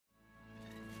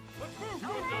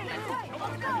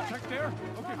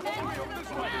there! Okay, follow me over this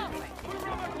way! Move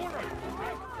around that corner!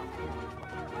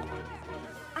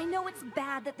 I know it's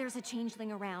bad that there's a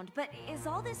changeling around, but is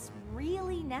all this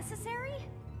really necessary?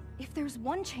 If there's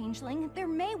one changeling, there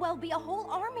may well be a whole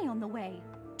army on the way.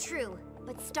 True,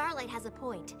 but Starlight has a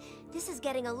point. This is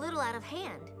getting a little out of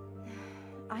hand.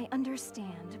 I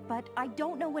understand, but I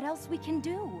don't know what else we can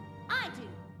do. I do.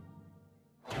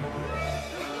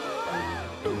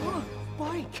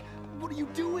 Spike! What are you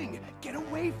doing? Get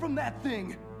away from that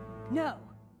thing! No,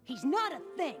 he's not a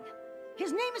thing.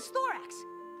 His name is Thorax,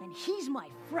 and he's my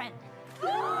friend.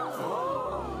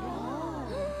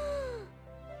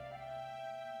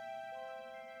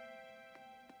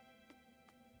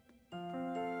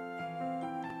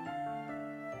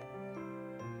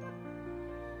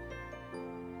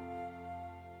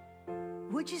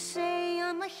 Would you say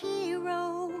I'm a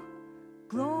hero,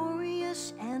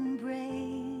 glorious and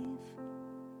brave?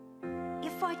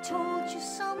 If I told you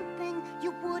something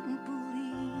you wouldn't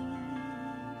believe,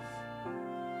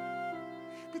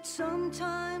 that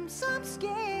sometimes I'm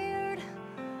scared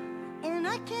and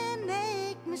I can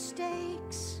make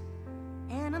mistakes,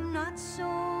 and I'm not so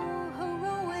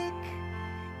heroic,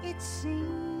 it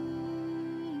seems.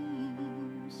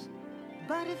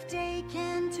 But if day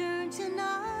can turn to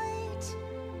night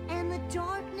and the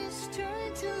darkness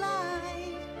turn to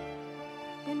light,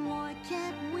 then why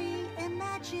can't we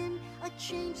imagine a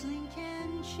changeling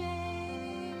can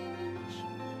change?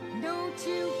 No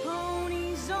two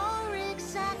ponies are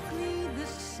exactly the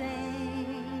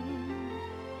same.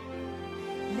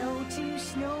 No two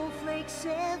snowflakes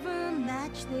ever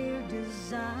match their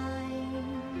design.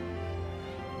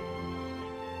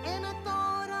 And I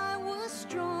thought I was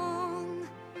strong,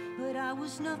 but I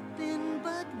was nothing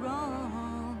but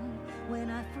wrong when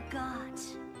I forgot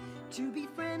to be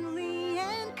friendly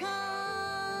and kind.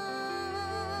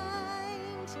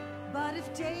 But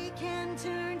if day can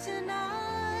turn to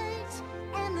night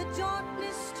and the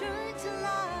darkness turn to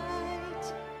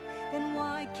light, then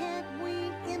why can't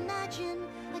we imagine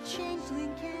a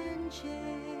changeling can change?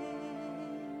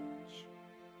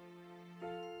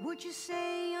 Would you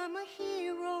say I'm a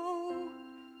hero,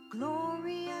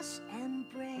 glorious and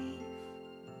brave?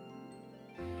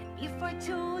 If I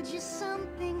told you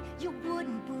something you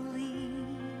wouldn't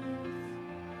believe,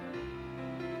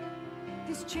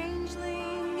 this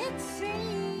changeling, it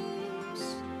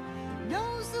seems,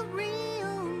 knows the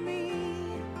real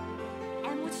me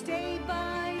and would stay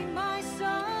by my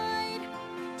side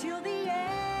till the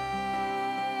end.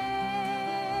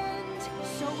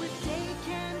 So if day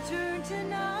can turn to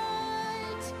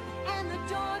night and the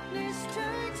darkness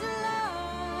turn to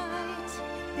light,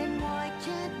 then why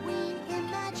can't we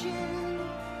imagine?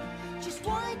 Just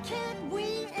why can't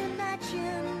we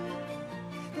imagine?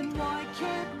 Then why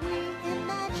can't we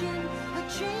imagine a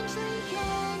changeling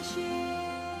can change?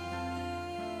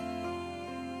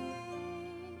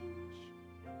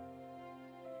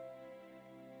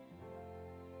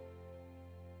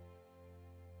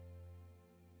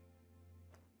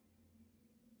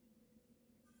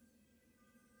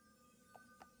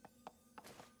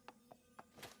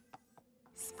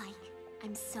 Spike,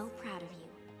 I'm so proud of you.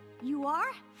 You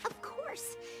are? Of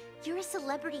course! You're a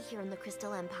celebrity here in the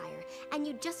Crystal Empire, and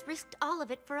you just risked all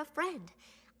of it for a friend.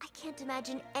 I can't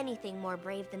imagine anything more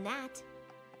brave than that.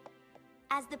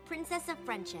 As the Princess of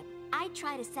Friendship, I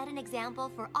try to set an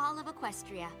example for all of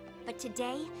Equestria. But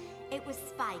today, it was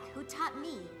Spike who taught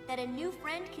me that a new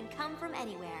friend can come from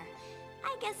anywhere.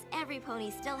 I guess every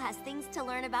pony still has things to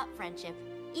learn about friendship,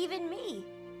 even me.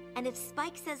 And if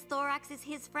Spike says Thorax is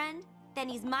his friend, then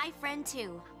he's my friend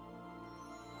too.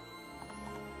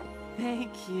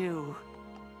 Thank you.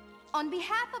 On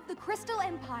behalf of the Crystal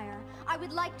Empire, I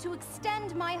would like to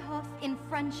extend my hoof in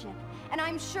friendship, and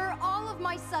I'm sure all of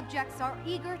my subjects are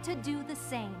eager to do the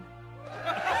same.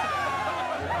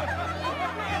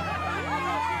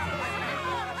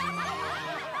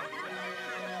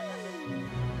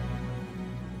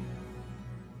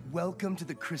 Welcome to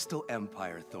the Crystal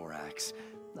Empire, Thorax.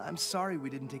 I'm sorry we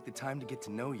didn't take the time to get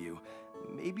to know you.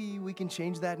 Maybe we can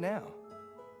change that now.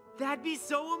 That'd be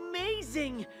so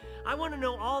amazing! I want to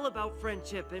know all about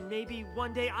friendship, and maybe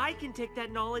one day I can take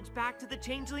that knowledge back to the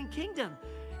Changeling Kingdom.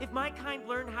 If my kind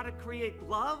learn how to create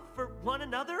love for one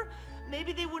another,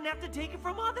 maybe they wouldn't have to take it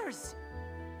from others.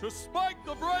 To Spike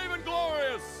the brave and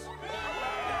glorious!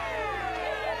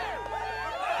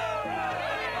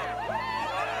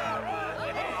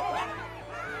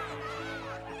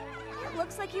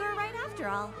 Looks like you were right after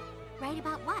all. Right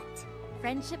about what?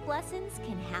 Friendship lessons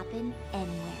can happen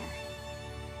anywhere.